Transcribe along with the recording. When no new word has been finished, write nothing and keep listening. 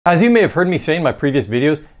As you may have heard me say in my previous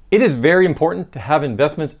videos, it is very important to have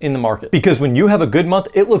investments in the market because when you have a good month,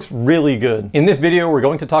 it looks really good. In this video, we're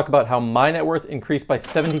going to talk about how my net worth increased by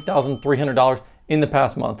 $70,300 in the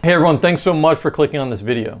past month. Hey everyone, thanks so much for clicking on this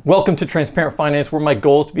video. Welcome to Transparent Finance, where my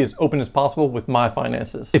goal is to be as open as possible with my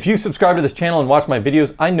finances. If you subscribe to this channel and watch my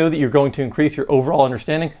videos, I know that you're going to increase your overall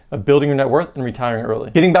understanding of building your net worth and retiring early.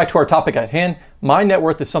 Getting back to our topic at hand, my net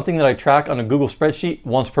worth is something that I track on a Google spreadsheet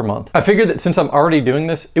once per month. I figured that since I'm already doing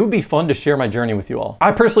this, it would be fun to share my journey with you all.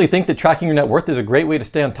 I personally think that tracking your net worth is a great way to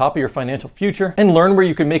stay on top of your financial future and learn where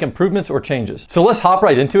you can make improvements or changes. So let's hop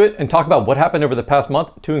right into it and talk about what happened over the past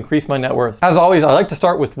month to increase my net worth. As always, I like to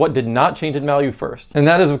start with what did not change in value first, and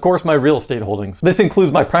that is of course my real estate holdings. This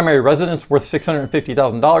includes my primary residence worth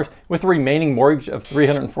 $650,000 with a remaining mortgage of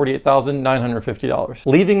 $348,950,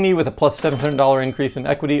 leaving me with a plus $700 increase in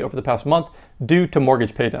equity over the past month due to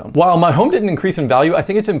mortgage paydown. While my home didn't increase in value, I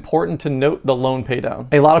think it's important to note the loan paydown.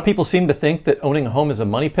 A lot of people seem to think that owning a home is a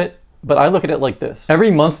money pit, but I look at it like this. Every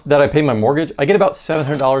month that I pay my mortgage, I get about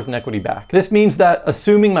 $700 in equity back. This means that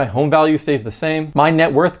assuming my home value stays the same, my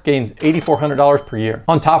net worth gains $8,400 per year.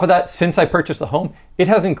 On top of that, since I purchased the home, it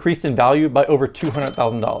has increased in value by over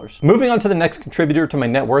 $200,000. Moving on to the next contributor to my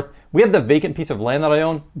net worth, we have the vacant piece of land that I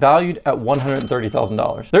own, valued at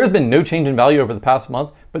 $130,000. There has been no change in value over the past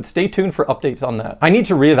month, but stay tuned for updates on that. I need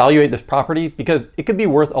to reevaluate this property because it could be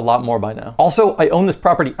worth a lot more by now. Also, I own this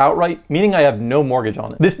property outright, meaning I have no mortgage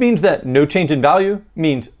on it. This means that no change in value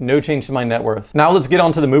means no change to my net worth. Now let's get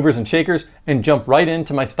on to the movers and shakers and jump right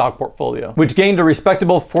into my stock portfolio, which gained a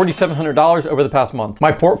respectable $4,700 over the past month.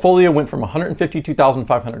 My portfolio went from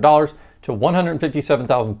 $152,500 to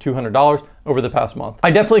 $157,200 over the past month.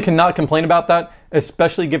 I definitely cannot complain about that,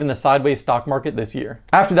 especially given the sideways stock market this year.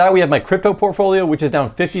 After that, we have my crypto portfolio, which is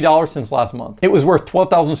down $50 since last month. It was worth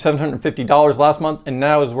 $12,750 last month, and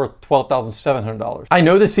now is worth $12,700. I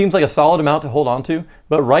know this seems like a solid amount to hold on to,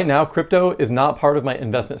 but right now, crypto is not part of my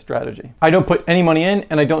investment strategy. I don't put any money in,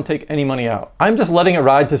 and I don't take any money out. I'm just letting it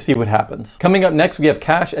ride to see what happens. Coming up next, we have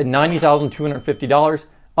cash at $90,250,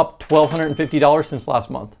 up $1,250 since last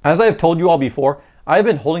month. As I have told you all before, I have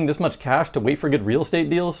been holding this much cash to wait for good real estate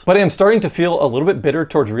deals, but I am starting to feel a little bit bitter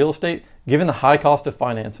towards real estate given the high cost of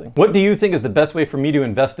financing. What do you think is the best way for me to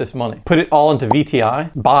invest this money? Put it all into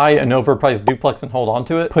VTI, buy an overpriced duplex and hold on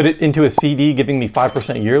to it, put it into a CD giving me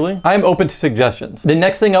 5% yearly? I am open to suggestions. The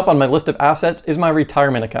next thing up on my list of assets is my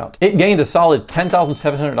retirement account. It gained a solid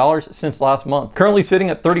 $10,700 since last month, currently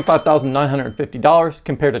sitting at $35,950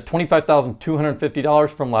 compared to $25,250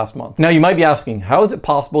 from last month. Now you might be asking, how is it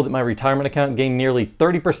possible that my retirement account gained nearly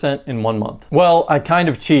 30% in 1 month? Well, I kind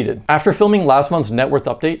of cheated. After filming last month's net worth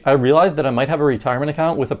update, I realized that I might have a retirement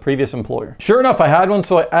account with a previous employer. Sure enough, I had one,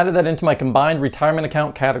 so I added that into my combined retirement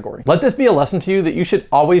account category. Let this be a lesson to you that you should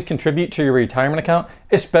always contribute to your retirement account,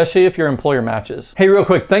 especially if your employer matches. Hey, real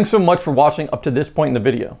quick, thanks so much for watching up to this point in the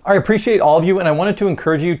video. I appreciate all of you, and I wanted to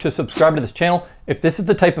encourage you to subscribe to this channel if this is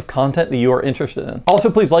the type of content that you are interested in. Also,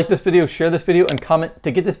 please like this video, share this video, and comment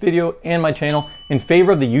to get this video and my channel in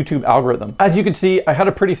favor of the YouTube algorithm. As you can see, I had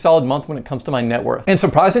a pretty solid month when it comes to my net worth. And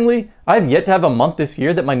surprisingly, I have yet to have a month this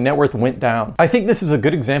year that my net worth went down. I think this is a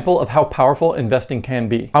good example of how powerful investing can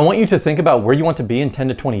be. I want you to think about where you want to be in 10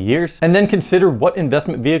 to 20 years, and then consider what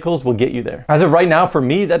investment vehicles will get you there. As of right now, for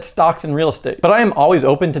me, that's stocks and real estate, but I am always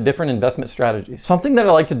open to different investment strategies. Something that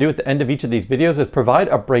I like to do at the end of each of these videos is provide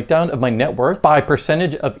a breakdown of my net worth by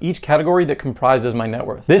percentage of each category that comprises my net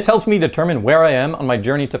worth. This helps me determine where I am on my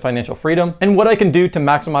journey to financial freedom and what I can do to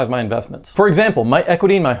maximize my investments. For example, my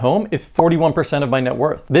equity in my home is 41% of my net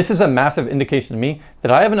worth. This is a massive indication to me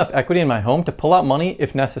that I have enough equity in my home to pull out money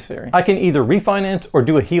if necessary. I can either refinance or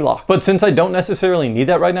do a HELOC, but since I don't necessarily need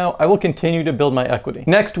that right now, I will continue to build my equity.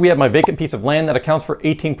 Next, we have my vacant piece of land that accounts for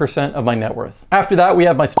 18% of my net worth. After that, we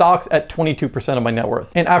have my stocks at 22% of my net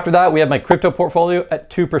worth. And after that, we have my crypto portfolio at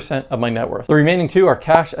 2% of my net worth. The remaining two are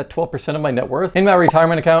cash at 12% of my net worth and my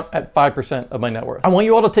retirement account at 5% of my net worth. I want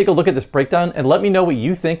you all to take a look at this breakdown and let me know what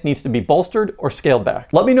you think needs to be bolstered or scaled back.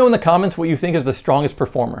 Let me know in the comments what you think is the strongest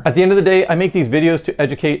performer. At the end of the day, I make these videos to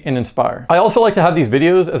educate and inspire. I also like to have these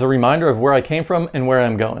videos as a reminder of where I came from and where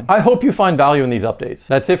I'm going. I hope you find value in these updates.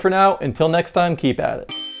 That's it for now. Until next time, keep at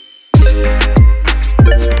it.